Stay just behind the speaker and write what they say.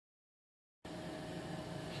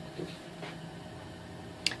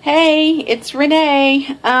Hey, it's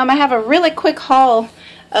Renee. I have a really quick haul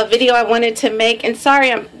video I wanted to make, and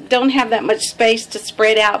sorry I don't have that much space to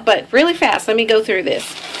spread out, but really fast, let me go through this.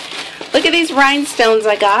 Look at these rhinestones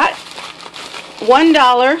I got.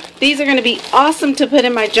 $1. These are going to be awesome to put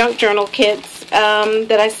in my junk journal kits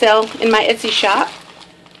that I sell in my Etsy shop.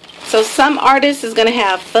 So some artist is going to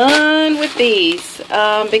have fun with these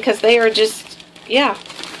because they are just, yeah,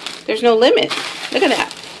 there's no limit. Look at that.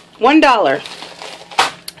 $1.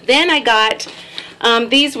 Then I got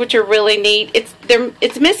these, which are really neat.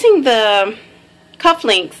 It's missing the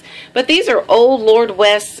cufflinks, but these are old Lord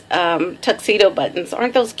West tuxedo buttons.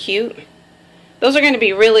 Aren't those cute? Those are going to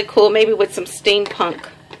be really cool, maybe with some steampunk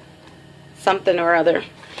something or other.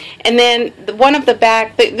 And then one of the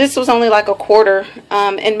back, this was only like $1,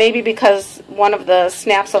 and maybe because one of the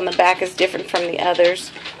snaps on the back is different from the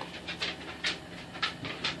others.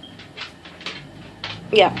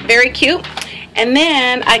 Yeah, very cute. And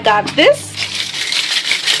then I got this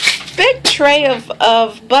big tray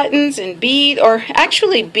of buttons and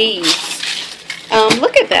actually beads.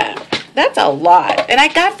 Look at that. That's a lot. And I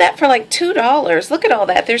got that for like $2. Look at all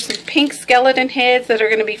that. There's some pink skeleton heads that are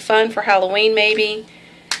going to be fun for Halloween maybe.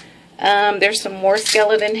 There's some more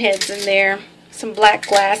skeleton heads in there. Some black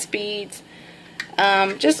glass beads.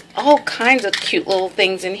 Just all kinds of cute little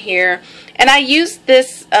things in here. And I used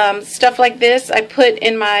this stuff like this. I put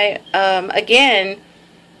in my, again,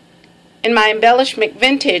 in my embellishment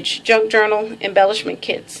vintage junk journal embellishment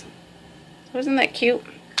kits. Wasn't that cute?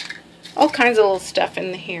 All kinds of little stuff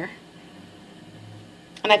in here.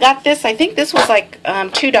 And I got this, I think this was like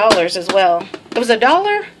 $2 as well. It was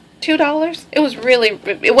 $1? $2? It was really,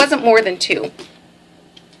 it wasn't more than $2.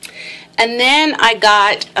 And then I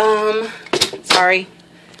got, sorry,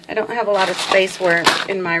 I don't have a lot of space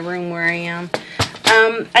in my room where I am.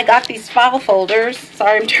 I got these file folders.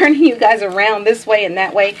 Sorry, I'm turning you guys around this way and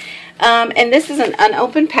that way. And this is an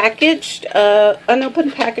unopened package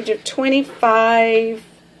of 25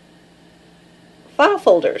 file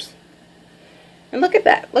folders. And look at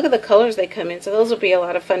that. Look at the colors they come in. So those will be a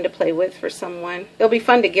lot of fun to play with for someone. They'll be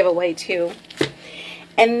fun to give away too.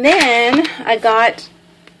 And then I got,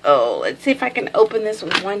 oh, let's see if I can open this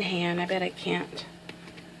with one hand. I bet I can't.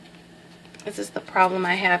 This is the problem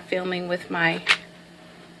I have filming with my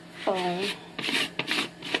phone.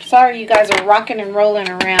 Sorry you guys are rocking and rolling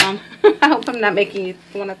around. I hope I'm not making you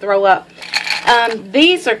want to throw up.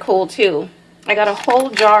 These are cool too. I got a whole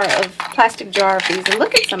plastic jar of these, and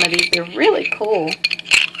look at some of these. They're really cool.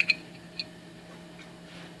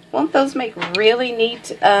 Won't those make really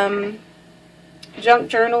neat junk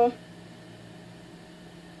journal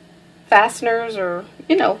fasteners, or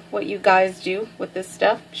you know what you guys do with this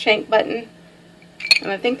stuff? Shank button.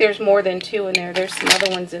 And I think there's more than 2 in there. There's some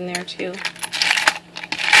other ones in there too.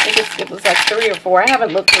 I think it was like 3 or 4. I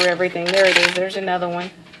haven't looked through everything. There it is. There's another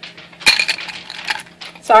one.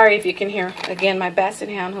 Sorry if you can hear, again, my basset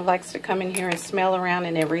hound who likes to come in here and smell around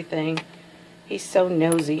and everything. He's so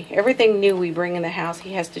nosy. Everything new we bring in the house,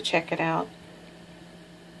 he has to check it out.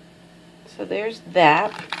 So there's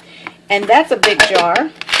that. And that's a big jar.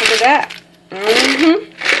 Look at that.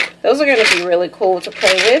 Those are going to be really cool to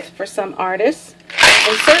play with for some artists.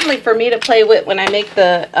 And certainly for me to play with when I make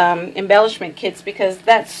the embellishment kits, because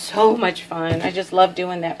that's so much fun. I just love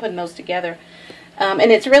doing that, putting those together.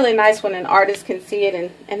 And it's really nice when an artist can see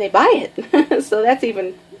it and they buy it. So that's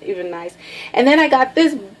even nice. And then I got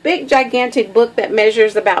this big gigantic book that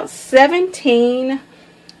measures about 17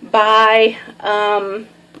 by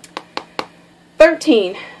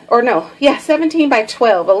 13. Or no, yeah, 17 by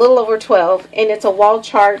 12, a little over 12. And it's a wall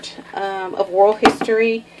chart of world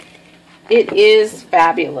history. It is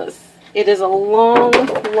fabulous. It is a long,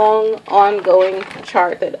 long ongoing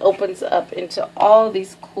chart that opens up into all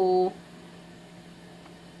these cool,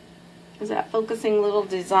 is that focusing little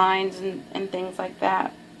designs and things like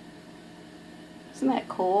that. Isn't that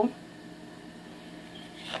cool?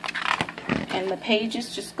 And the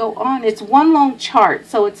pages just go on. It's one long chart,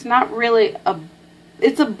 so it's not really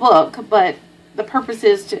it's a book, but the purpose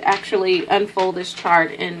is to actually unfold this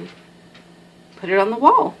chart and put it on the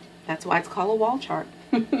wall. That's why it's called a wall chart.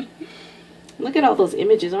 Look at all those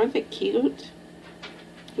images. Aren't they cute?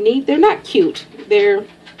 Neat. They're not cute. They're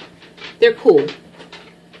cool.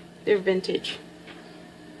 They're vintage.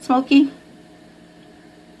 Smokey,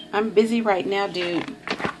 I'm busy right now, dude.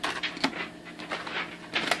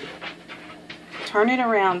 Turn it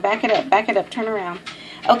around. Back it up. Back it up. Turn around.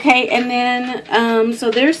 Okay, and then,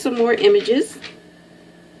 so there's some more images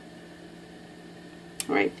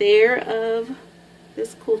right there of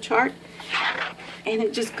this cool chart. And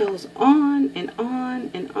it just goes on and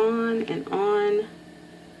on and on and on.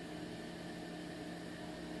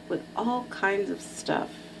 with all kinds of stuff.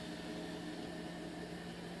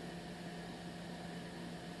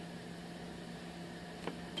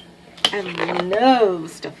 I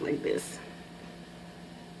love stuff like this.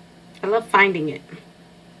 I love finding it.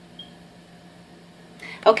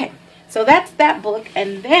 Okay, so that's that book.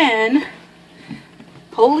 And then,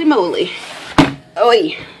 holy moly.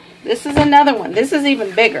 Oi, this is another one. This is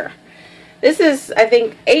even bigger. This is, I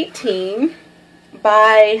think, 18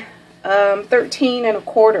 by 13 and a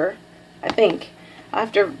quarter, I think. I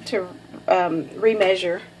have to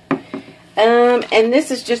remeasure. And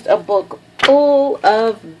this is just a book full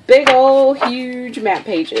of big old huge map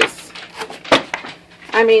pages.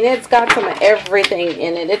 I mean, it's got some of everything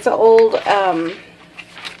in it. It's an old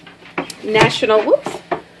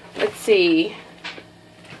let's see,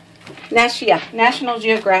 National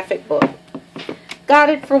Geographic book. Got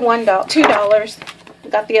it for $2.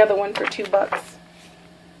 Got the other one for $2.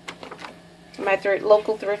 My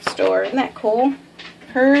local thrift store. Isn't that cool?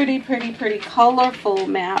 Pretty, pretty, pretty colorful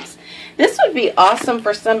maps. This would be awesome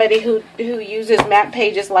for somebody who uses map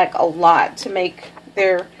pages like a lot to make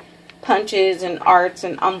their punches and arts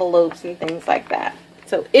and envelopes and things like that.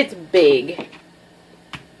 So it's big.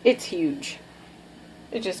 It's huge.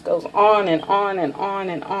 It just goes on and on and on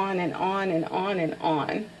and on and on and on and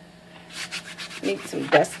on. Need some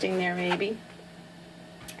dusting there maybe.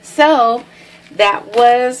 So that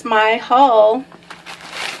was my haul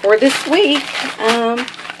for this week.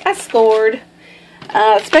 I scored,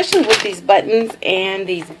 especially with these buttons and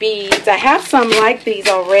these beads. I have some like these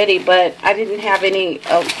already, but I didn't have any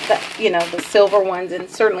of the silver ones, and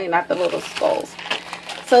certainly not the little skulls.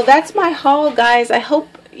 So that's my haul, guys. I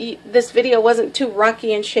hope this video wasn't too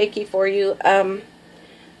rocky and shaky for you.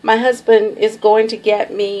 My husband is going to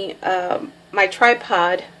get me my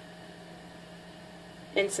tripod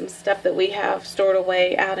and some stuff that we have stored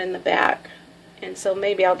away out in the back. And so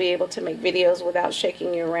maybe I'll be able to make videos without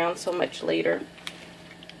shaking you around so much later.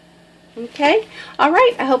 Okay?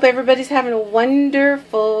 Alright, I hope everybody's having a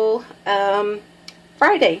wonderful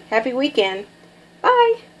Friday. Happy weekend.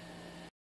 Bye!